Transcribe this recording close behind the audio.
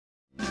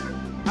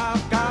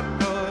I've got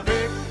the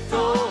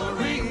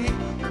victory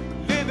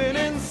living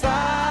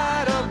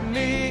inside of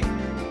me.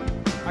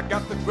 I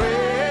got the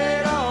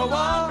greater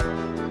one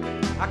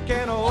I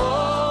can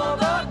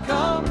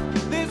overcome.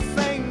 This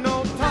ain't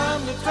no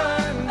time to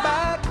turn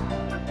back,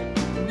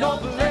 no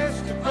place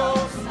to go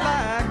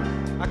slack.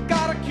 I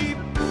gotta keep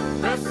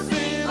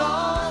pressing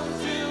on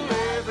till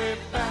every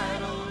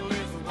battle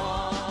is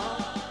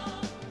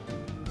won.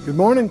 Good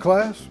morning,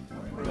 class.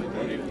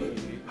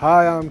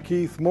 Hi, I'm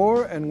Keith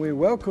Moore, and we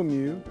welcome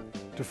you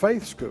to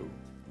Faith School.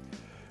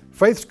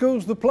 Faith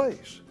School's the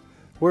place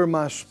where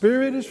my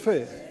spirit is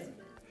fed,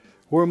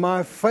 where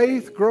my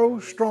faith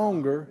grows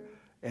stronger,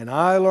 and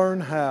I learn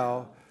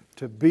how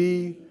to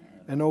be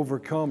an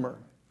overcomer.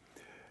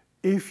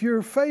 If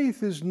your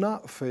faith is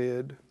not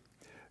fed,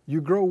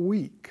 you grow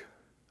weak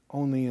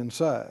on the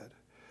inside.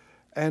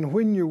 And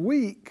when you're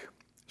weak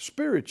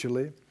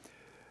spiritually,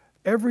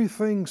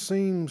 everything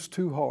seems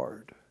too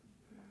hard.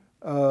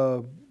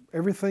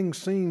 Everything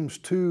seems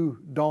too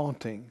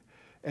daunting,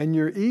 and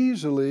you're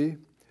easily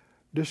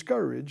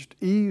discouraged,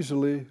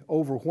 easily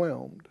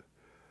overwhelmed.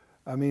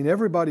 I mean,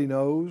 everybody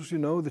knows,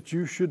 that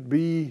you should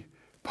be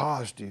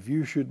positive.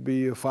 You should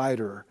be a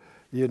fighter,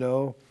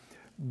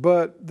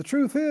 But the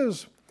truth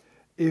is,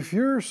 if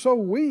you're so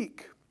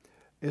weak,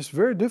 it's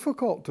very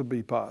difficult to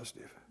be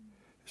positive.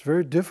 It's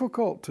very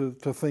difficult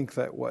to think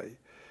that way.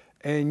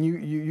 And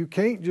you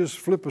can't just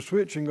flip a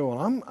switch and go,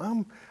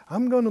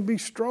 I'm going to be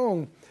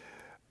strong.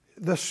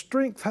 The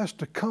strength has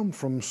to come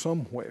from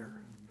somewhere.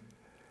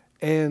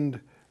 And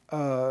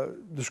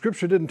the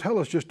scripture didn't tell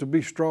us just to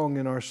be strong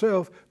in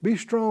ourselves. Be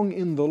strong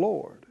in the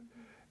Lord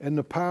and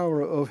the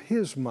power of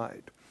His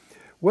might.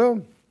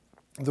 Well,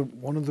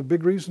 one of the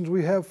big reasons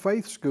we have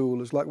Faith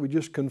School is, like we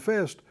just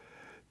confessed,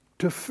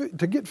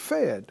 to get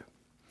fed.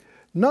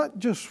 Not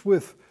just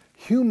with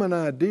human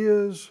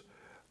ideas,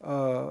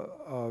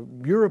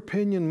 your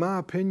opinion, my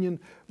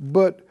opinion,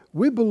 but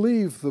we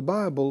believe the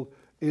Bible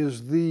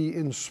is the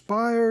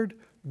inspired,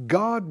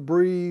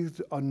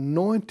 God-breathed,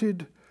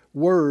 anointed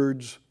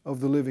words of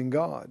the living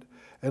God.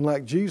 And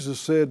like Jesus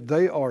said,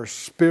 they are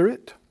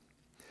spirit.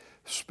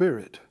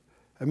 That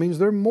means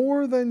they're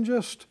more than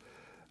just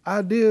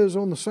ideas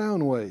on the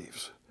sound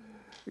waves.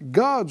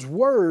 God's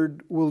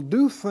Word will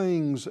do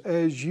things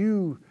as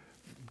you,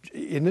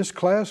 in this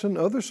class and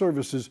other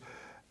services,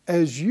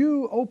 as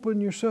you open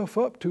yourself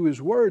up to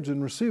His words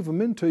and receive them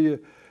into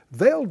you,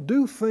 they'll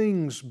do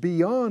things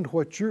beyond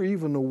what you're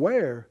even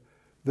aware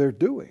they're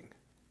doing,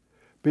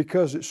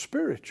 because it's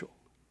spiritual.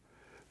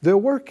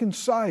 They'll work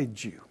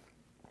inside you.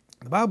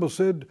 The Bible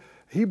said,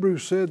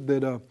 Hebrews said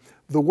that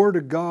the Word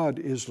of God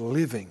is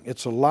living,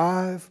 it's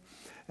alive,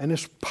 and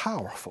it's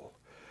powerful,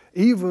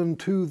 even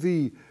to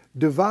the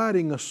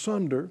dividing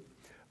asunder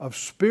of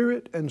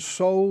spirit and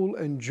soul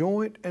and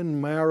joint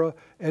and marrow,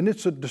 and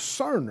it's a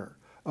discerner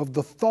of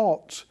the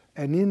thoughts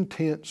and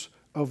intents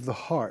of the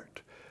heart.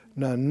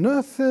 Now,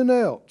 nothing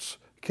else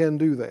can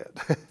do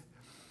that.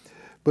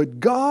 But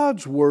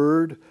God's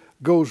Word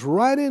goes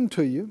right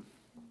into you,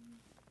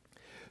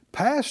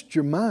 past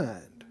your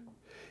mind,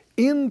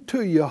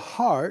 into your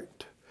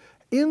heart,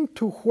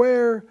 into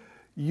where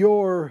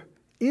your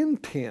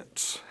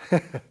intents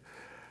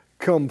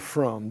come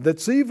from.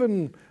 That's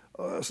even,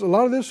 a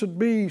lot of this would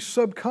be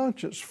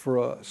subconscious for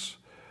us.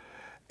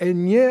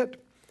 And yet,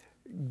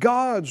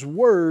 God's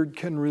Word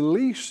can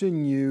release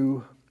in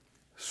you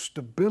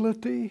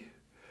stability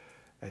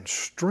and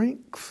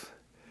strength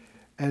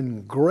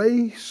and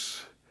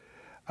grace,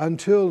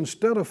 until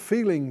instead of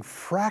feeling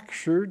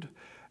fractured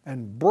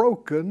and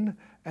broken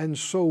and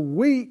so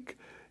weak,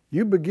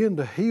 you begin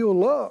to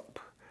heal up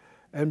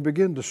and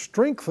begin to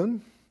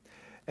strengthen.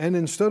 And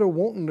instead of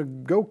wanting to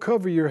go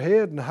cover your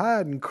head and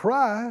hide and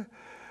cry,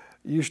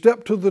 you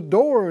step to the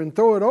door and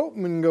throw it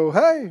open and go,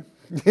 hey,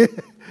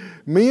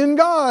 me and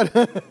God,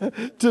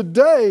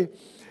 today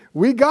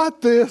we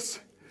got this.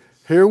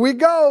 Here we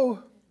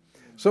go.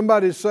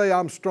 Somebody say,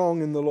 I'm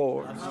strong in the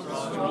Lord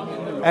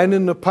and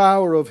in the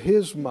power of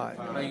His might.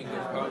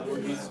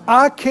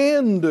 I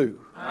can do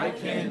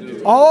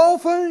all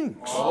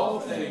things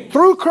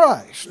through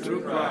Christ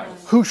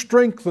who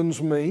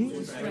strengthens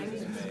me.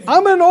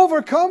 I'm an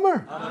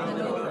overcomer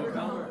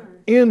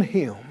in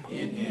Him.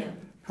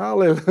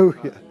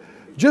 Hallelujah.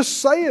 Just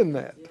saying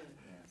that.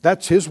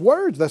 That's His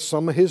words. That's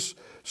some of His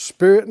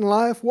Spirit and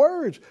life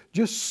words.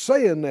 Just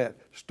saying that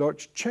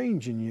starts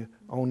changing you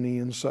on the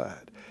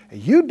inside.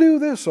 And you do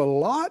this a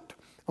lot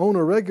on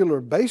a regular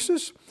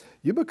basis,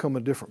 you become a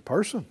different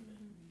person.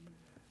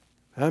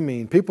 I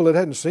mean, people that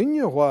hadn't seen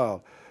you a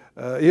while,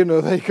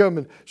 they come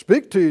and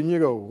speak to you and you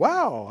go,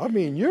 wow, I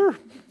mean, you're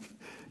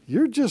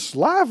just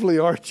lively,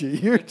 aren't you?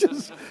 You're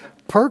just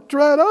perked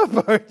right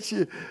up, aren't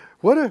you?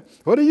 What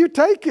are you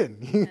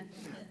taking?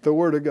 The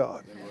Word of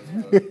God.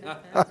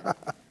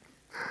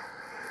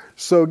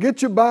 So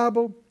get your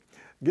Bible,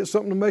 get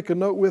something to make a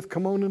note with,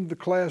 come on into the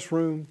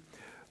classroom.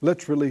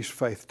 Let's release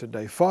faith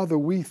today. Father,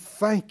 we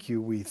thank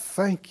you, we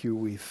thank you,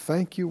 we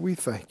thank you, we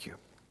thank you.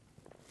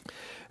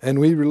 And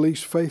we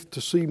release faith to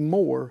see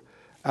more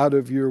out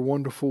of your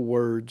wonderful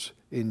words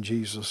in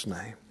Jesus'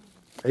 name.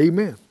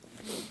 Amen.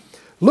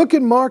 Look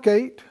in Mark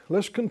 8.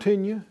 Let's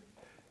continue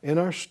in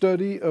our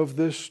study of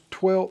this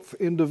 12th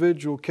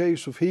individual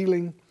case of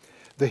healing,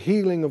 the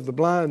healing of the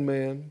blind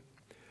man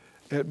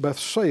at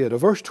Bethsaida.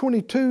 Verse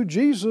 22,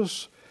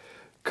 Jesus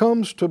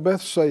comes to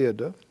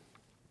Bethsaida,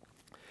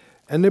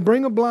 and they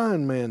bring a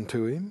blind man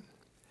to him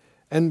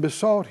and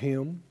besought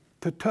him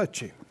to touch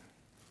him.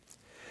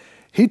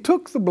 He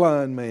took the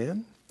blind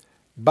man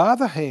by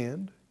the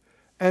hand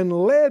and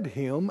led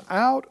him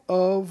out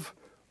of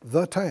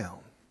the town.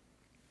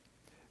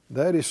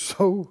 That is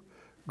so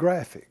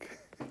graphic.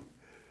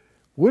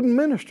 Wouldn't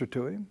minister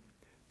to him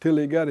till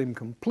he got him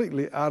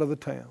completely out of the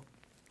town.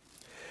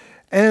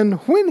 And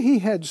when he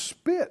had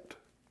spit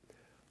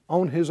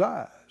on his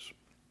eyes.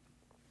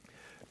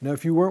 Now,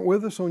 if you weren't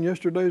with us on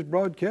yesterday's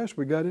broadcast,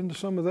 we got into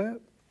some of that.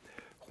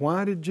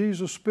 Why did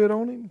Jesus spit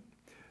on him?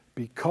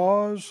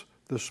 Because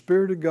the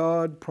Spirit of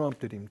God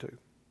prompted him to.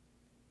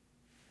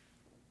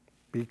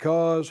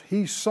 Because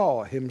he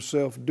saw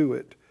himself do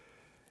it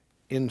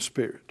in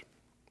spirit.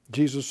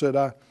 Jesus said,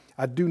 I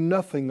do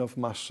nothing of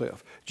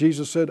myself.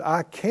 Jesus said,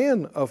 I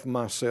can of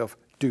myself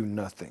do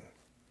nothing.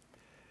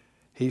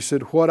 He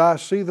said, what I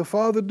see the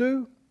Father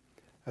do,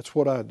 that's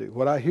what I do.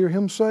 What I hear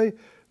Him say,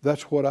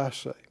 that's what I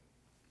say.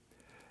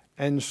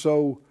 And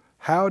so,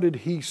 how did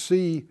He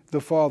see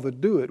the Father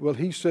do it? Well,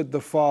 He said, the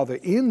Father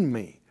in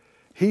me,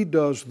 He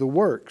does the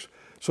works.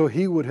 So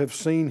He would have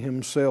seen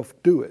Himself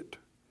do it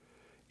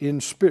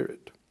in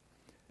spirit.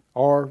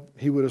 Or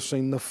He would have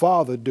seen the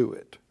Father do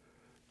it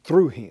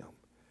through Him.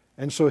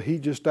 And so He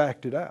just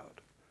acted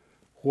out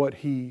what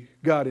He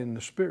got in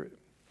the Spirit.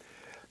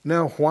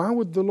 Now, why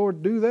would the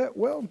Lord do that?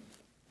 Well,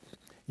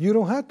 you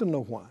don't have to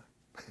know why.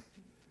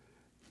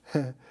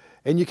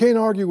 And you can't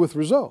argue with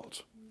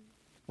results,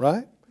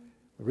 right?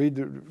 Read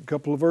a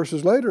couple of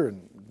verses later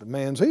and the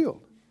man's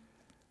healed.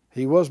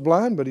 He was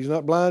blind, but he's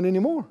not blind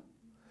anymore.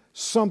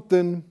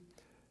 Something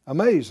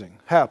amazing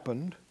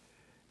happened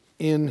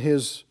in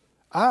his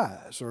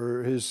eyes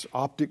or his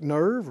optic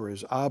nerve or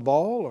his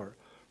eyeball or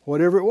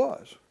whatever it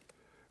was.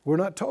 We're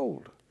not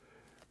told.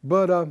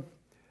 But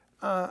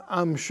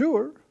I'm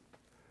sure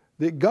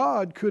that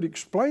God could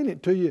explain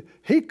it to you.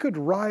 He could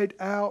write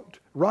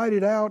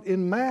it out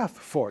in math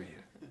for you.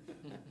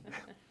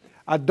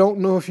 I don't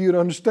know if you'd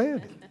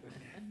understand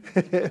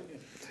it.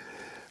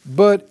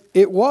 But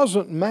it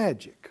wasn't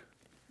magic.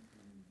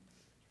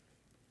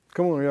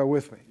 Come on, are y'all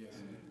with me?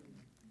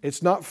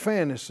 It's not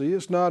fantasy.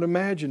 It's not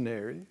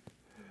imaginary.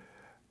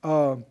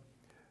 Like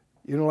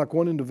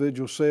one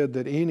individual said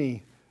that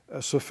any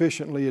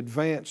sufficiently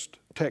advanced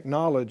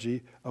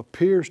technology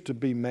appears to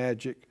be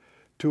magic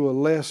to a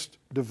less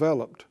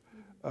developed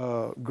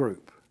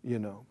group,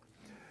 some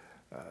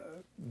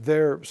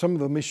of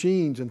the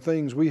machines and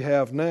things we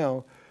have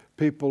now,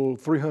 people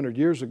 300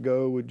 years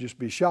ago would just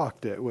be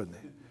shocked at, wouldn't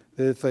they?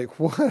 They'd think,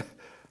 what?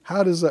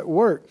 How does that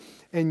work?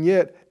 And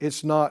yet,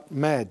 it's not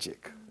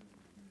magic.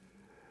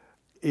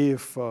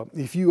 If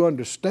you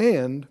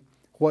understand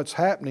what's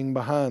happening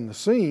behind the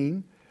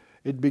scene,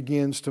 it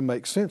begins to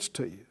make sense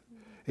to you.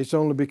 It's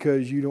only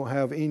because you don't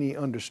have any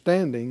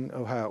understanding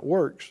of how it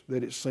works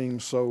that it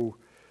seems so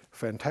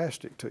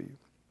fantastic to you.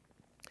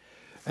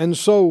 And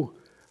so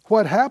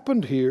what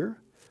happened here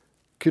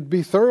could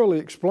be thoroughly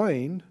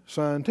explained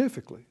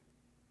scientifically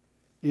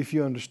if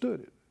you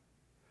understood it.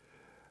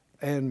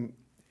 And,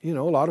 a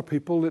lot of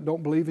people that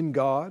don't believe in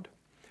God,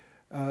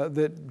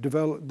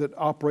 that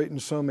operate in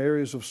some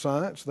areas of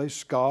science, they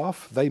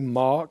scoff, they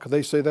mock,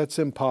 they say that's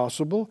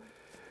impossible.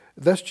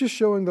 That's just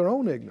showing their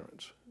own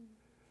ignorance.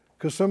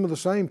 Because some of the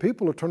same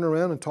people will turn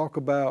around and talk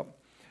about,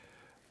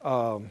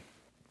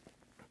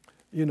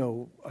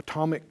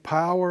 atomic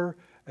power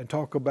and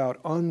talk about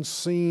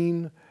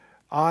unseen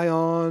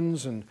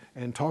ions and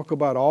talk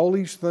about all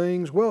these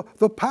things. Well,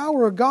 the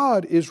power of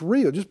God is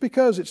real. Just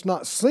because it's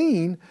not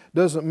seen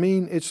doesn't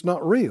mean it's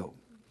not real.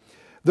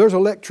 There's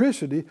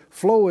electricity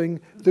flowing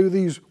through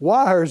these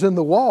wires in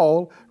the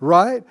wall,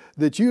 right,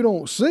 that you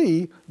don't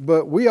see,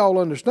 but we all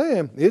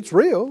understand it's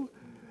real.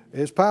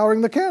 It's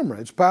powering the camera.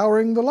 It's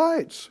powering the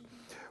lights.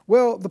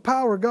 Well, the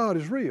power of God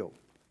is real.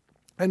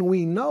 And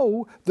we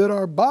know that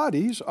our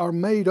bodies are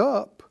made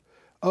up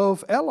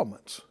of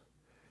elements.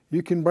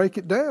 You can break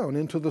it down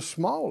into the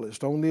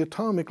smallest on the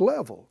atomic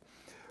level.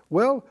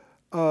 Well,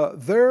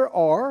 there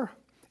are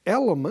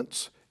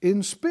elements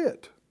in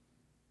spit.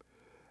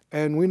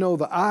 And we know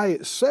the eye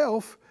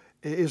itself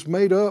is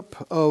made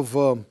up of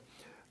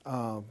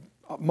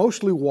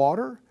mostly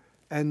water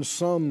and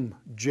some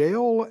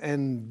gel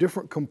and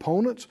different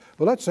components.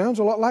 Well, that sounds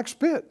a lot like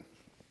spit,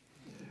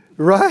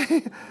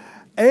 right?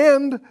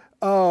 And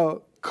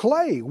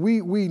clay.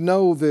 We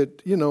know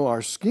that,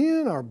 our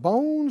skin, our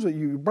bones, that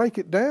you break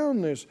it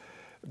down, there's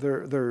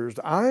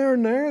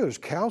iron there, there's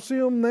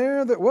calcium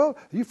there,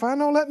 you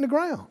find all that in the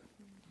ground,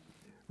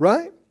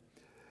 right?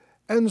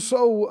 And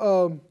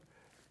so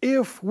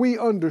if we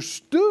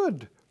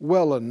understood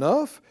well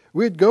enough,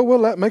 we'd go, well,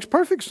 that makes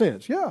perfect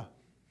sense, yeah.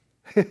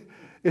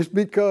 It's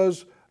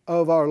because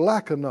of our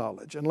lack of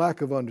knowledge and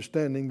lack of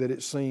understanding that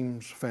it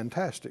seems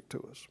fantastic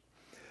to us.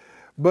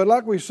 But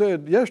like we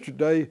said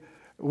yesterday,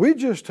 we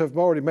just have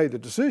already made the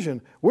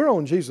decision. We're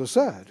on Jesus'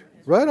 side,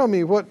 right? I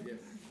mean,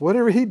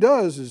 whatever He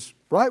does is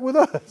right with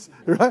us,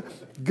 right?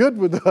 Good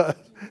with us.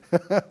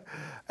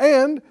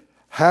 And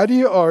how do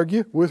you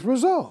argue with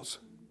results?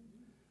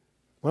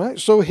 Right?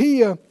 So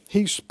he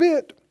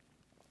spit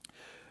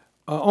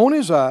on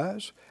his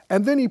eyes,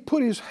 and then he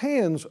put his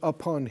hands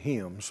upon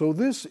him. So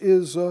this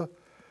is,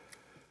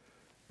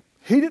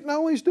 he didn't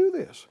always do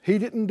this. He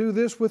didn't do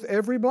this with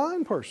every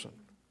blind person.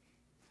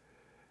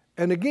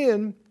 And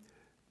again,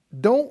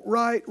 don't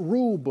write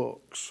rule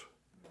books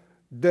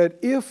that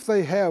if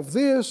they have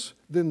this,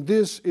 then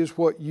this is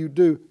what you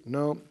do.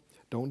 No,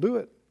 don't do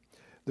it.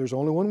 There's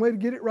only one way to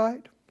get it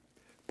right.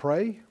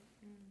 Pray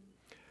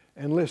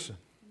and listen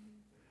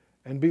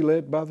and be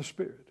led by the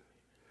Spirit.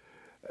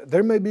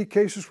 There may be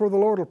cases where the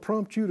Lord will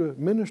prompt you to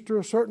minister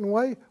a certain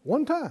way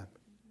one time.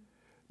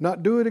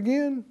 Not do it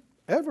again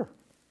ever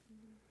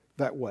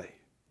that way.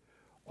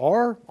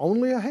 Or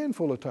only a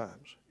handful of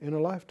times in a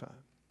lifetime.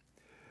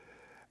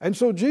 And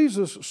so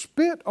Jesus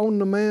spit on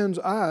the man's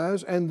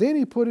eyes and then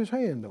He put His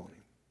hand on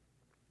him.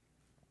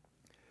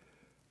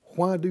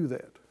 Why do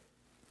that?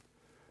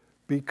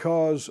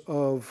 Because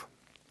of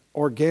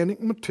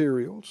organic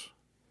materials,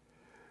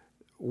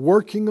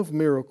 working of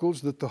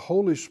miracles, that the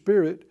Holy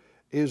Spirit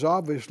is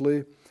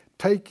obviously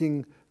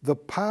taking the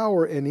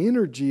power and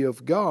energy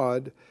of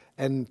God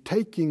and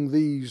taking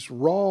these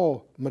raw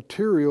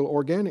material,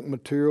 organic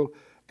material,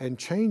 and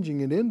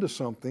changing it into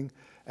something.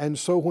 And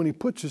so when He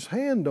puts His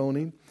hand on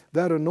him,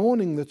 that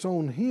anointing that's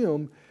on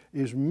him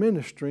is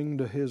ministering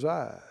to his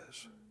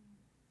eyes.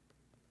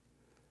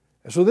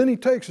 And so then He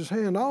takes His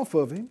hand off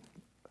of him,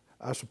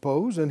 I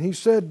suppose, and He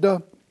said,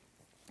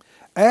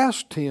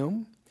 asked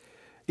him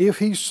if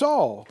he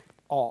saw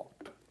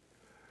aught.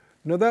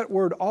 Now that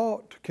word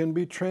aught can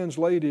be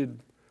translated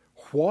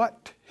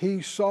what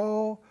he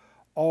saw,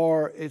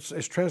 or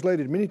it's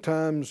translated many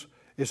times.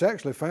 It's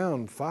actually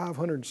found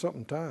 500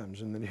 something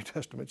times in the New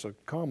Testament. It's a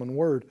common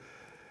word.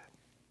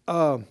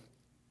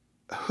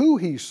 Who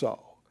he saw,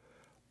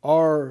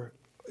 or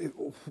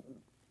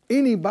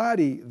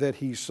anybody that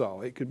he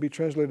saw. It could be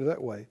translated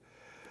that way.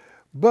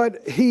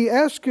 But he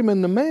asked him,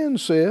 and the man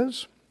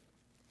says,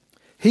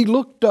 he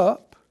looked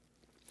up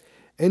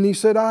and he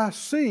said, I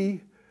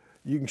see.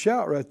 You can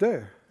shout right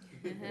there.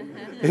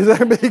 Is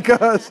that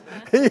because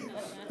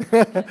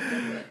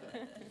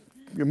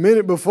a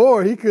minute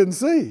before he couldn't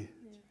see?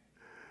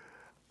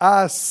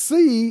 I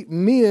see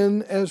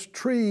men as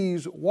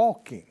trees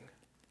walking.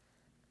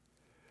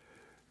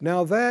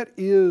 Now that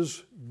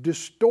is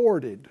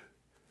distorted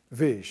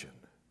vision.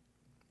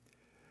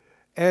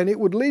 And it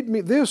would lead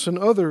me, this and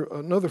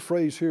another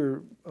phrase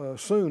here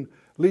soon,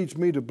 leads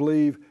me to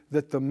believe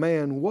that the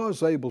man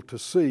was able to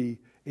see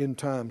in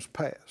times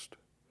past.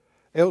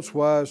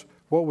 Elsewise,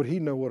 what would he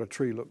know what a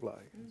tree looked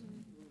like?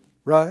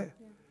 Right?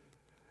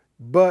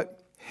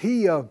 But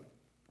he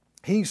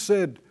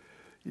said,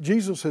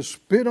 Jesus has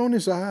spit on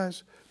his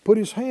eyes, put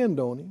His hand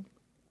on him,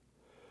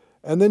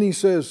 and then He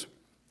says,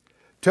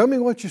 tell me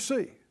what you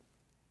see.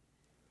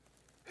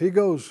 He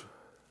goes,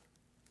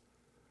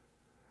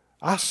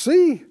 I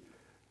see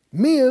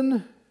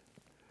men,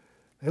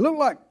 they look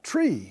like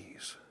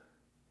trees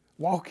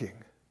walking.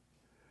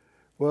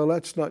 Well,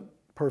 that's not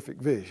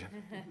perfect vision,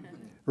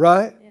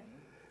 right? Yeah.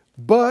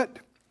 But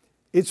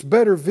it's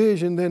better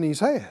vision than he's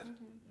had.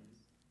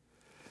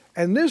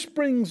 And this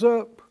brings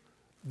up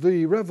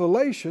the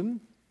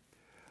revelation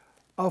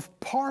of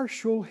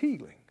partial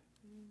healing,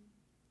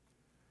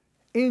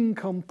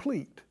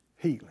 incomplete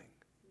healing.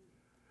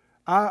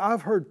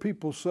 I've heard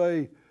people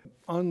say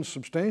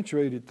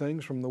unsubstantiated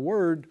things from the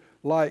Word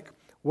like,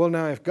 well,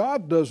 now if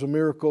God does a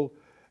miracle,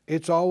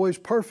 it's always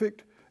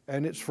perfect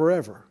and it's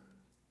forever.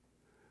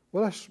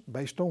 Well, that's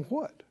based on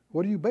what?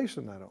 What are you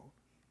basing that on?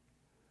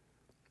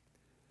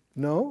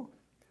 No.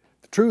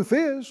 The truth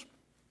is,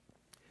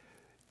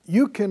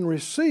 you can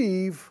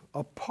receive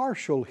a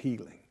partial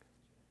healing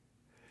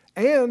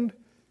and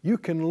you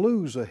can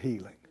lose a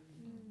healing.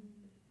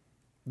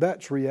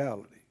 That's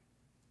reality.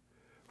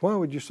 Why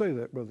would you say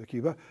that, Brother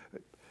Cuba?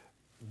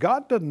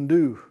 God doesn't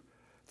do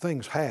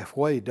things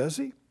halfway, does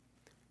He?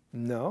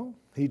 No,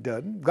 He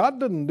doesn't. God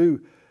doesn't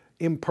do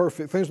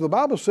imperfect things. The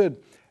Bible said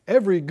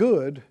every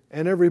good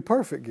and every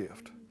perfect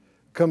gift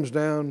comes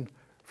down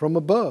from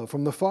above,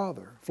 from the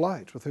Father,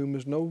 flights with whom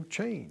is no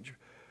change.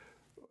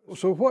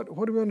 So what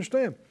do we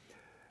understand?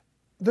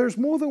 There's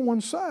more than one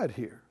side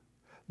here.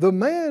 The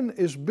man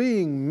is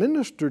being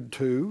ministered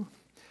to,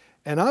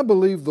 and I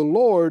believe the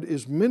Lord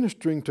is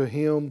ministering to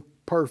him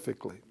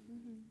perfectly,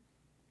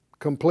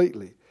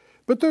 completely.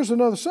 But there's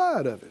another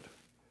side of it.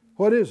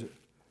 What is it?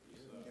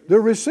 The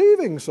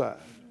receiving side,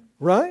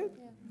 right?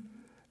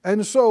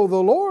 And so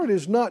the Lord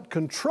is not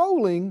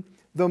controlling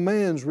the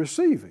man's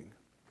receiving.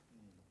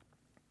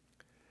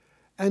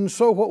 And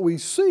so what we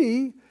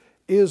see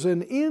is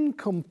an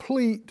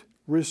incomplete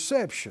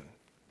reception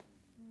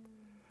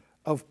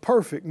of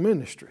perfect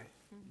ministry.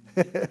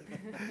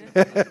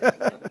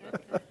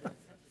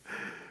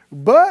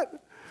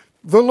 But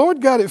the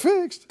Lord got it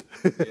fixed,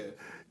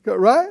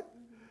 right?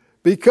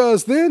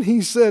 Because then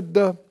he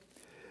said,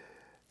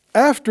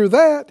 after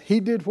that, he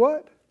did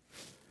what?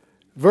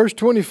 Verse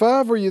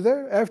 25, are you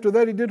there? After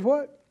that, he did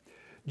what?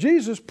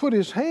 Jesus put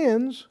his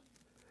hands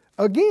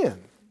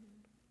again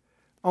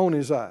on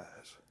his eyes.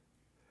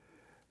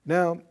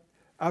 Now,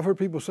 I've heard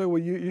people say,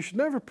 well, you should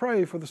never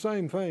pray for the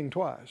same thing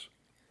twice.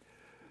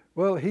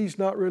 Well, he's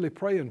not really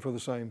praying for the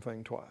same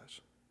thing twice.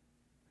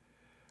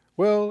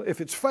 Well, if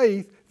it's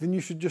faith, then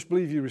you should just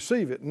believe you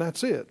receive it, and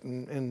that's it.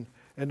 And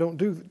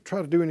don't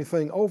try to do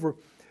anything over.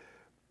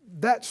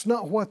 That's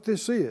not what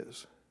this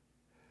is.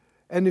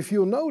 And if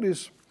you'll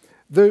notice,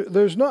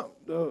 there's not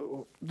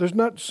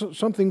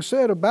something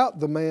said about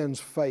the man's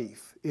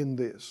faith in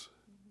this.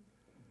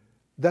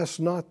 That's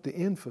not the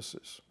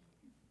emphasis.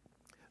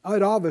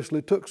 It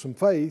obviously took some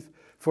faith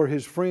for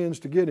his friends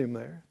to get him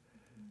there.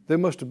 They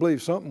must have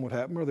believed something would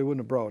happen or they wouldn't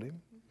have brought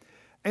him.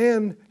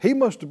 And he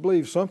must have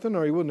believed something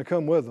or he wouldn't have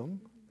come with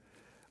them.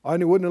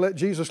 And he wouldn't have let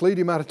Jesus lead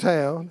him out of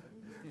town,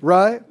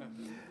 right?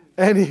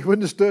 And he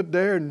wouldn't have stood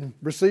there and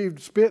received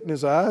spit in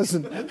his eyes,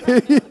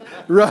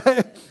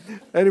 right?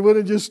 And he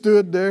wouldn't have just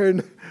stood there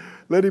and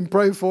let him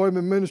pray for him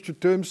and minister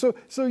to him.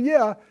 So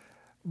yeah,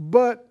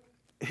 but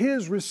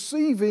his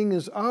receiving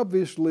is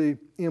obviously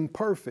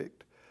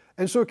imperfect.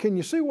 And so can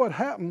you see what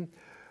happened?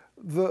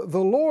 The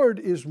Lord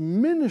is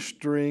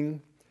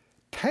ministering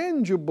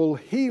tangible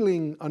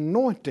healing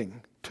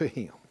anointing to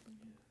him.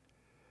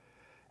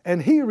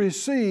 And he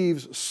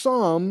receives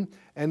some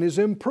and is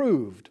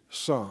improved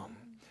some.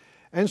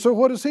 And so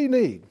what does he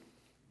need?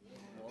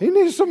 He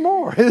needs some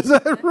more. Is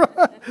that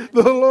right?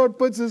 The Lord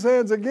puts his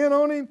hands again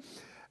on him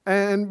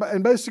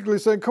and basically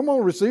saying, come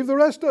on, receive the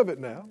rest of it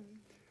now.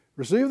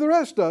 Receive the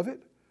rest of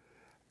it.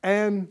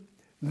 And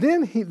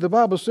then the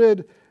Bible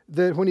said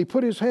that when he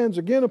put his hands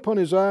again upon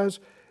his eyes,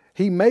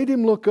 he made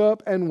him look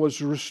up and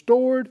was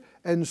restored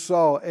and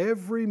saw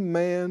every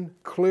man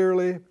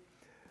clearly.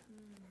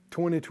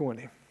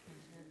 2020.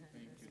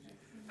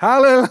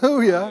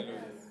 Hallelujah.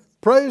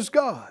 Praise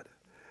God.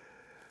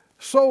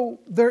 So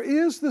there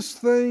is this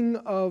thing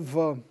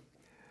of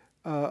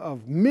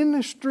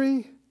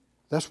ministry.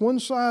 That's one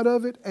side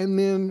of it. And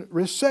then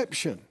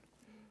reception.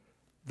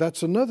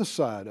 That's another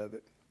side of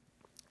it.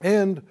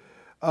 And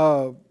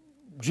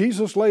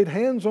Jesus laid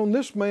hands on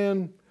this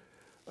man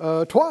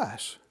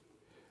twice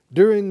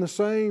during the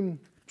same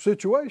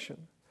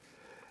situation.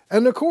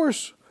 And of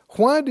course,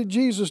 why did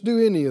Jesus do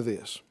any of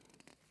this?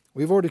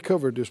 We've already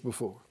covered this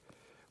before.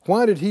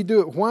 Why did he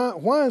do it?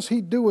 Why is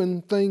he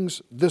doing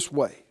things this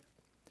way?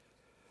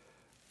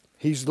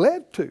 He's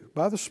led to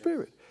by the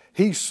Spirit.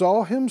 He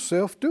saw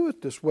himself do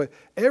it this way.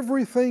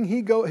 Everything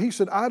he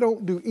said, I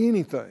don't do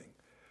anything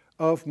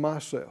of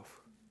myself.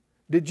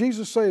 Did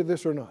Jesus say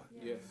this or not?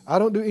 Yes. I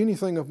don't do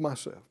anything of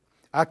myself.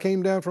 I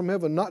came down from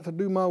heaven not to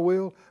do my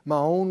will, my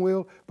own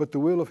will, but the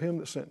will of him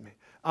that sent me.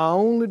 I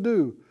only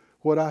do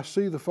what I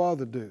see the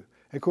Father do.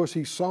 And of course,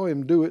 he saw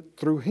him do it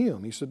through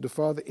him. He said, the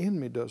Father in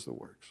me does the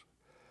works.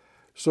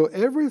 So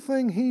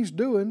everything he's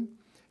doing,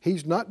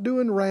 he's not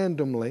doing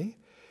randomly.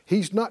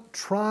 He's not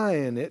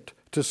trying it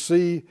to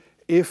see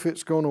if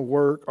it's going to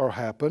work or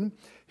happen.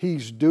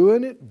 He's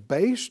doing it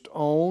based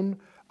on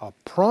a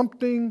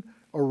prompting,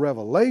 a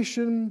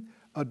revelation,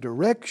 a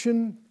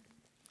direction.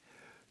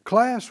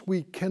 Class,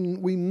 we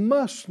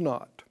must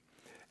not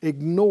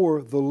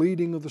ignore the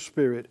leading of the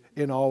Spirit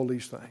in all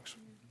these things.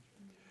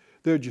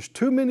 There are just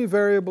too many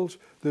variables.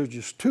 There's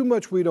just too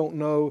much we don't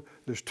know.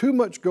 There's too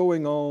much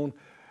going on.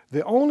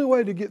 The only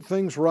way to get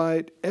things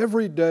right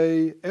every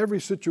day, every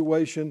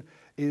situation,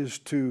 is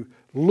to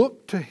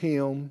look to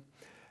Him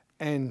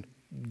and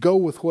go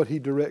with what He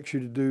directs you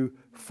to do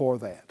for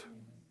that.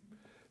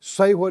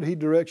 Say what He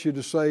directs you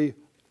to say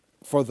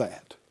for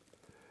that.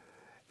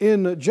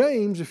 In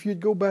James, if you'd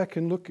go back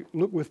and look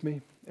with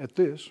me at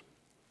this,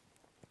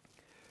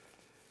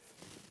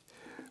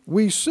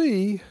 we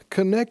see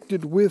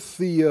connected with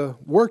the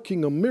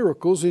working of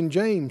miracles in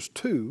James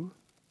 2,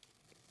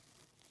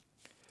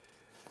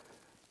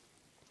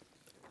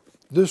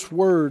 this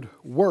word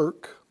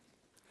work.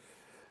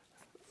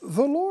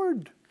 The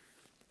Lord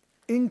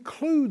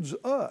includes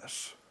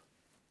us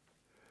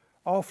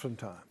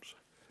oftentimes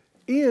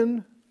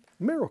in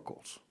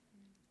miracles,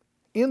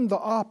 in the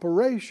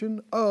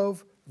operation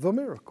of the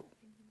miracle.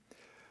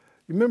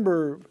 You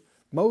remember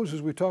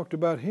Moses, we talked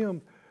about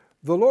him.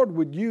 The Lord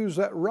would use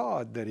that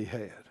rod that he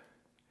had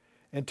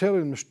and tell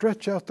him to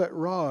stretch out that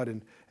rod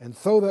and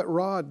throw that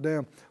rod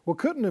down. Well,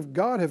 couldn't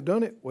God have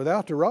done it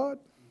without the rod?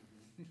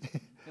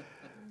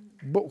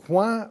 But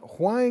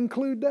why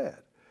include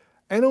that?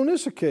 And on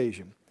this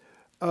occasion,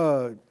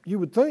 you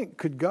would think,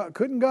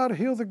 couldn't God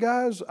heal the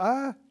guy's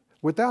eye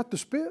without the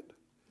spit?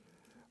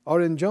 Or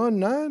in John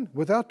 9,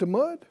 without the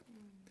mud?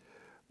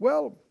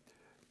 Well,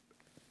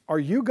 are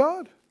you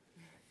God?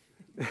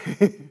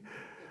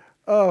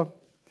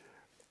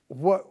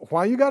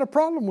 Why you got a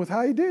problem with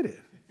how He did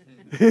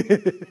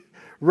it?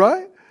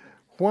 Right?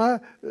 Why?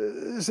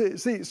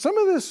 See, some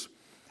of this,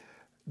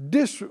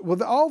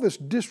 with all this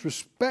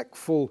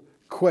disrespectful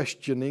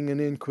questioning and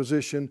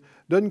inquisition,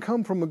 doesn't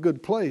come from a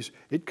good place.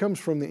 It comes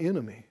from the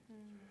enemy,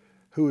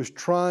 who is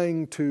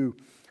trying to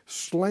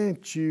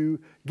slant you,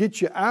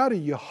 get you out of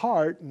your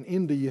heart and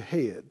into your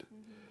head,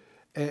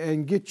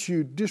 and get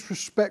you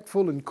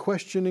disrespectful and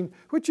questioning,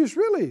 which is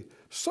really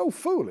so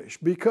foolish,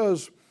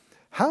 because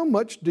how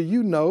much do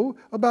you know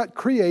about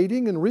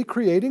creating and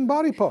recreating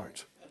body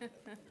parts?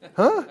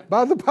 Huh?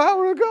 By the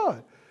power of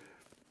God.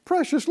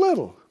 Precious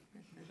little.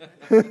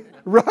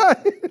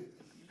 Right?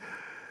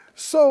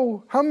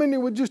 So how many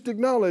would just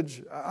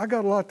acknowledge, I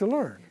got a lot to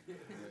learn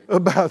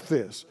about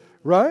this,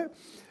 right?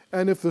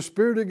 And if the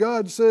Spirit of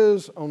God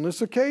says, on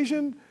this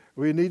occasion,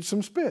 we need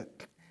some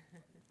spit.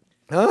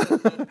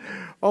 Huh?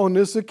 On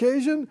this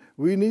occasion,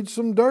 we need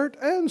some dirt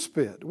and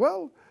spit.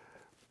 Well,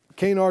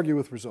 can't argue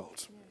with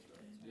results.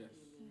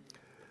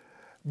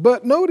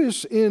 But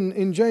notice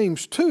in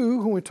James 2,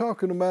 when we're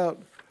talking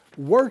about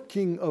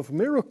working of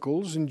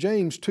miracles, in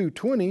James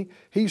 2:20,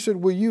 he said,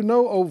 will you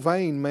know, O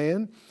vain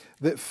man,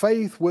 that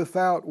faith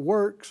without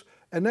works,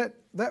 and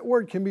that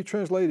word can be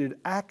translated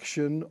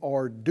action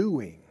or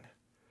doing.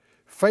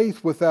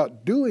 Faith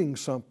without doing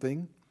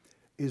something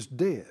is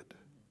dead.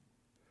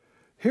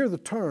 Hear the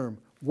term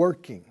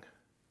working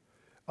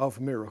of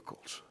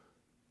miracles.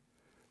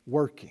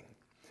 Working.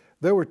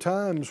 There were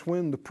times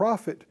when the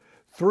prophet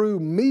threw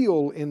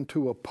meal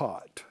into a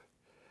pot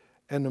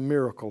and a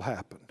miracle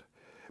happened.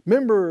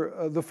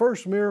 Remember, the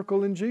first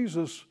miracle in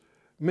Jesus'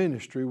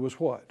 ministry was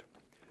what?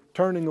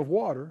 Turning of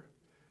water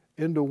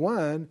into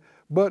wine.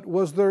 But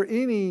was there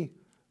any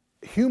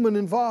human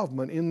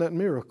involvement in that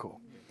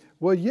miracle?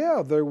 Well,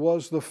 yeah, there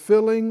was the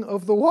filling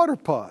of the water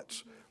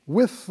pots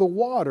with the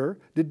water.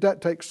 Did that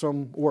take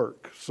some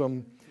work,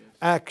 some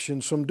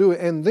action, some doing?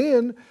 And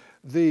then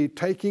the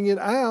taking it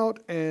out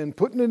and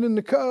putting it in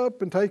the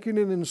cup and taking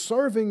it and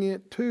serving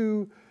it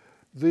to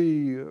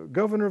the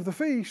governor of the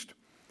feast.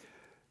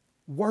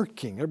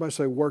 Working. Everybody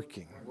say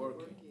working.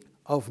 Working.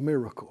 Of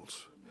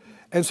miracles.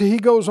 And so he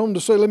goes on to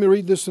say, let me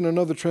read this in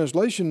another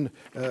translation.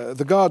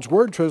 The God's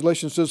Word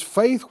translation says,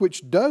 faith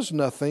which does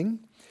nothing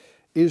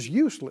is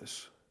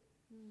useless.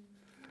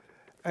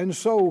 And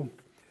so,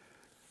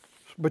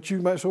 but you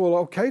might say, well,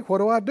 okay, what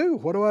do I do?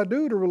 What do I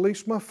do to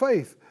release my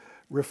faith?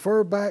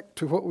 Refer back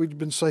to what we've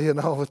been saying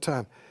all the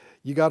time.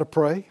 You got to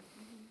pray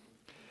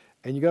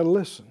and you got to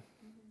listen.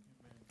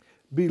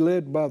 Be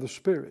led by the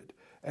Spirit.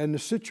 And the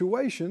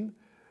situation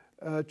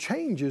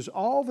changes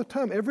all the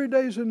time. Every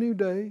day is a new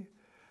day.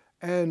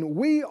 And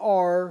we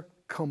are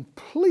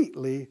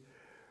completely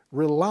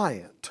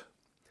reliant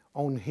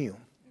on Him.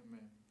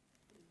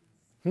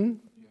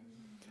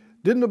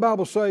 Didn't the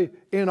Bible say,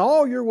 in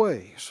all your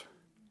ways,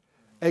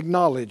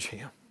 acknowledge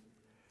Him,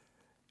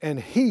 and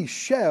He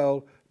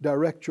shall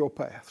direct your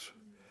paths?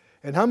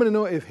 And how many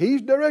know if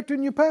He's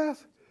directing your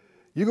path,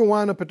 you're going to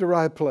wind up at the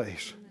right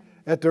place,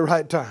 at the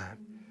right time,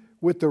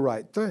 with the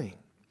right thing?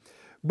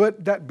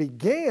 But that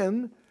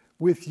began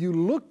with you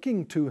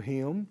looking to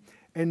Him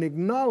and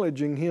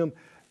acknowledging Him.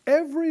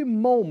 Every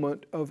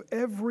moment of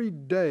every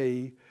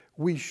day,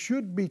 we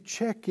should be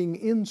checking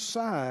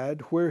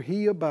inside where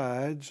He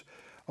abides.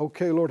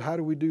 Okay, Lord, how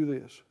do we do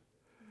this?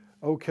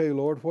 Okay,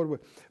 Lord, what do we...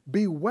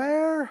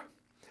 Beware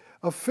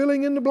of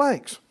filling in the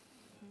blanks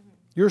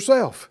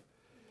yourself.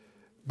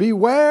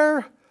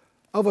 Beware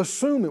of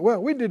assuming,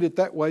 well, we did it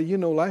that way,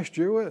 last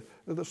year,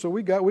 so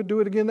we'd do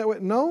it again that way.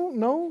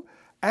 No.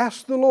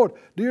 Ask the Lord.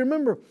 Do you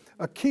remember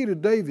a key to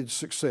David's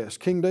success,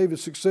 King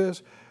David's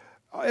success?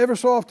 Ever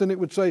so often it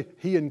would say,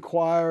 he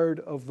inquired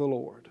of the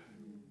Lord.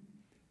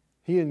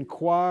 He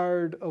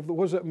inquired of the,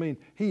 what does that mean?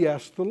 He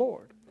asked the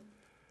Lord.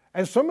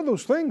 And some of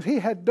those things he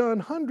had done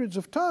hundreds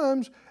of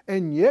times,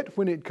 and yet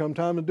when it come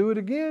time to do it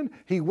again,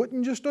 he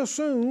wouldn't just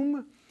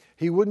assume,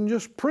 he wouldn't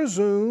just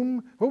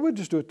presume, well, we'll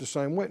just do it the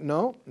same way.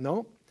 No.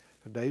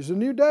 Today's a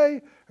new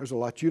day. There's a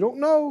lot you don't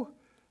know.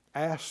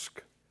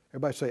 Ask.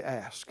 Everybody say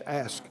ask.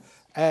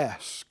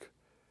 Ask.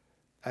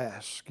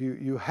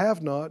 You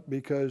have not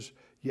because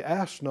you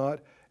ask not,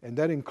 and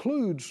that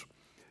includes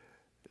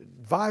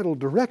vital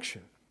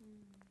direction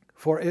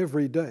for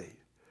every day.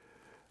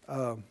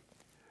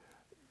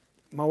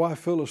 My wife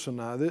Phyllis and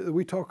I,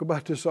 we talk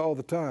about this all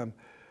the time.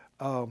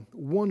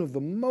 One of the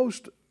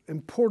most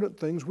important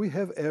things we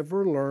have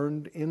ever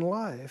learned in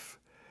life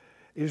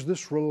is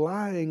this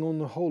relying on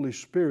the Holy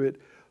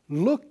Spirit,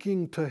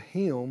 looking to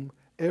Him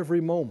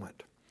every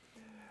moment.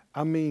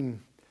 I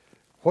mean,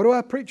 what do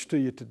I preach to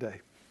you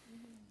today?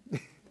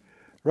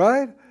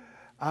 Right?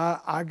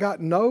 I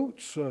got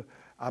notes.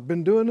 I've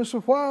been doing this a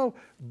while,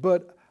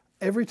 but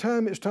every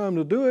time it's time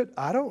to do it,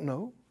 I don't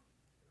know.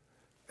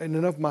 And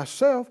then of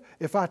myself,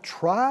 if I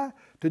try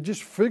to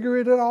just figure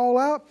it all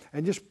out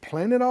and just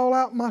plan it all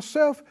out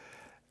myself,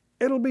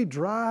 it'll be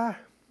dry.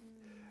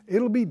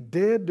 It'll be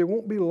dead. There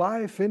won't be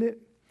life in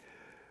it.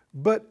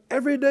 But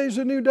every day's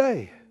a new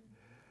day.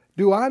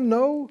 Do I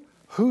know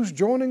who's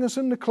joining us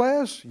in the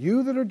class?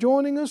 You that are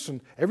joining us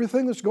and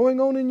everything that's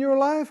going on in your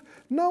life?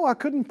 No, I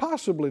couldn't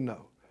possibly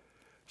know.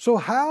 So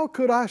how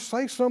could I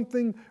say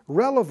something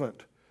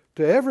relevant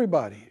to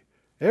everybody,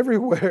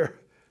 everywhere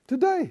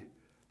today?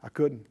 I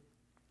couldn't.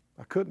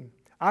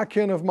 I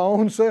can of my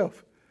own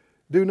self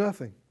do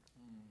nothing.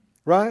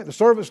 right? The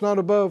servant's not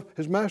above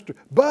his master.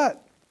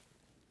 But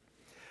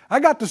I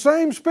got the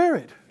same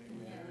Spirit.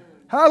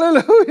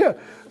 Hallelujah.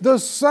 The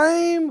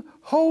same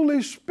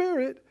Holy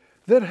Spirit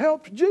that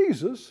helps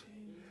Jesus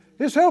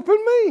is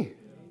helping me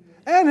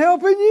and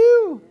helping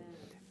you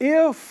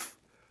if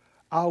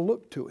I'll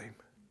look to Him.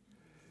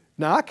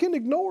 Now, I can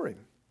ignore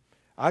Him.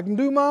 I can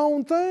do my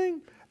own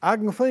thing. I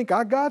can think,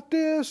 I got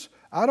this.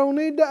 I don't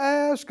need to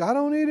ask. I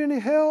don't need any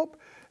help.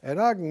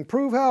 And I can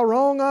prove how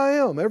wrong I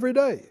am every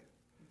day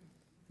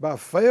by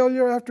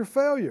failure after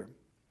failure.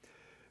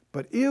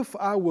 But if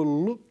I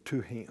will look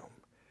to Him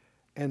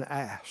and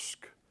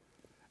ask,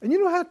 and you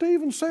don't have to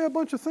even say a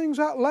bunch of things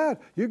out loud.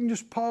 You can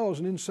just pause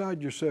and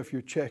inside yourself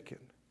you're checking.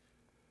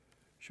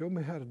 Show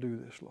me how to do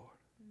this, Lord.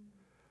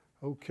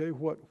 Okay,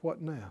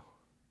 what now?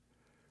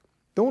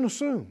 Don't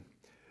assume.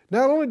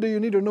 Not only do you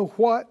need to know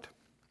what,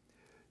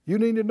 you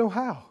need to know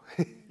how.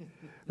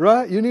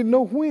 Right? You need to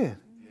know when.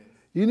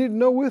 You need to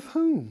know with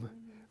whom.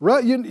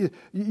 Right? You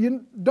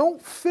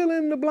don't fill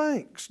in the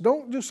blanks.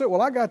 Don't just say,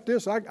 well, I got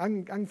this. I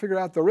can figure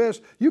out the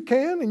rest. You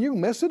can, and you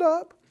can mess it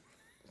up.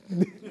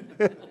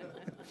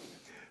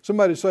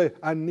 Somebody say,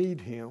 I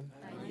need Him,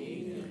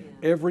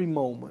 every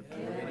moment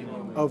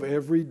of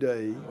every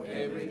day.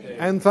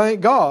 And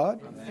thank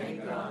God,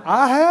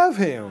 I have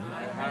Him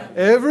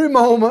every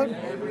moment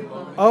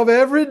of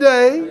every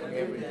day.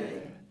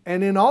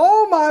 And in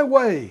all my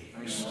ways,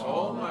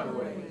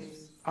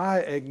 I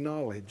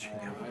acknowledge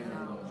Him.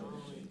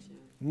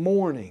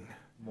 Morning,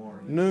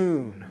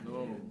 noon,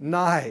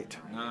 night,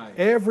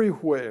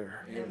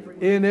 everywhere,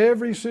 in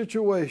every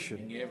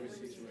situation.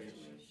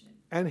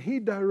 And He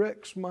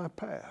directs my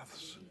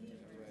paths.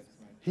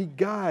 He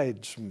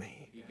guides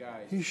me.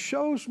 He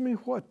shows me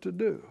what to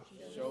do.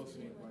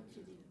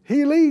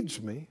 He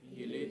leads me,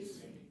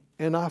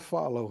 and I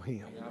follow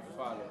Him.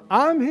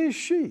 I'm His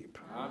sheep,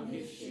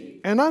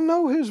 and I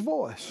know His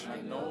voice.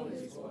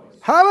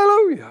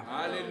 Hallelujah.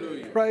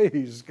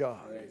 Praise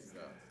God.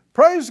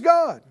 Praise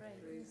God.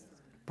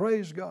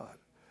 Praise God.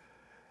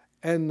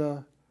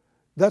 And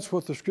that's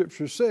what the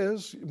Scripture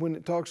says when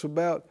it talks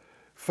about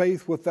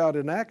faith without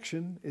an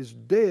action is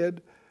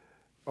dead.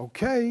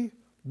 Okay,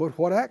 but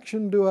what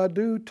action do I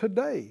do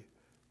today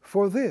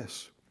for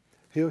this?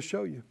 He'll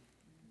show you.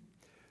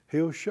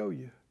 He'll show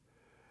you.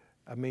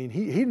 I mean,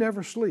 He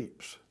never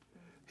sleeps.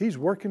 He's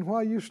working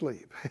while you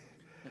sleep.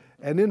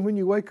 And then when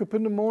you wake up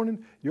in the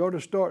morning, you ought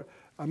to start.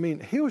 I mean,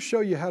 He'll show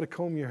you how to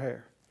comb your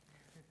hair.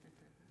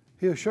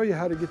 He'll show you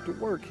how to get to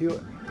work.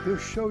 He'll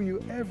show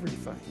you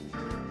everything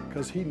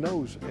because He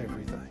knows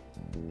everything.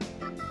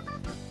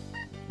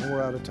 And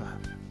we're out of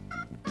time.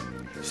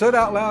 Said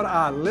out loud,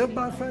 I live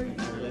by faith.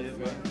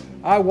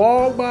 I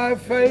walk by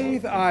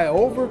faith. I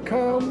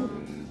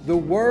overcome the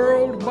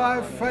world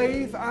by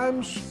faith.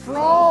 I'm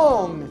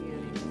strong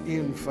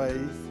in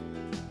faith,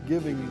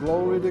 giving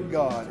glory to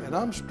God. And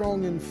I'm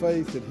strong in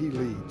faith that He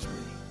leads me.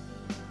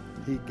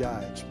 He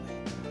guides me.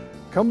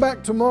 Come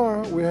back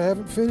tomorrow. We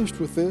haven't finished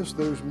with this.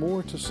 There's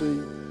more to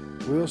see.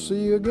 We'll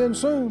see you again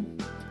soon,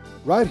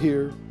 right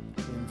here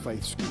in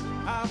Faith School.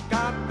 I've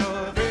got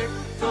the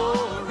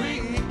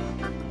victory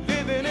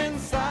living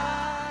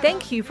inside.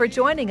 Thank you for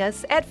joining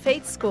us at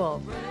Faith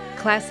School.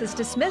 Class is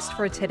dismissed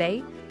for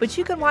today, but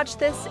you can watch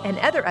this and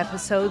other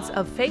episodes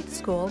of Faith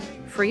School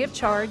free of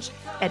charge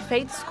at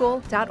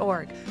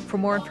faithschool.org. For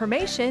more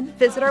information,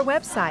 visit our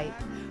website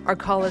or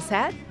call us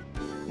at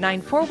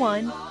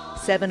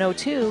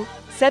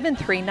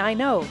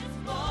 941-702-7390.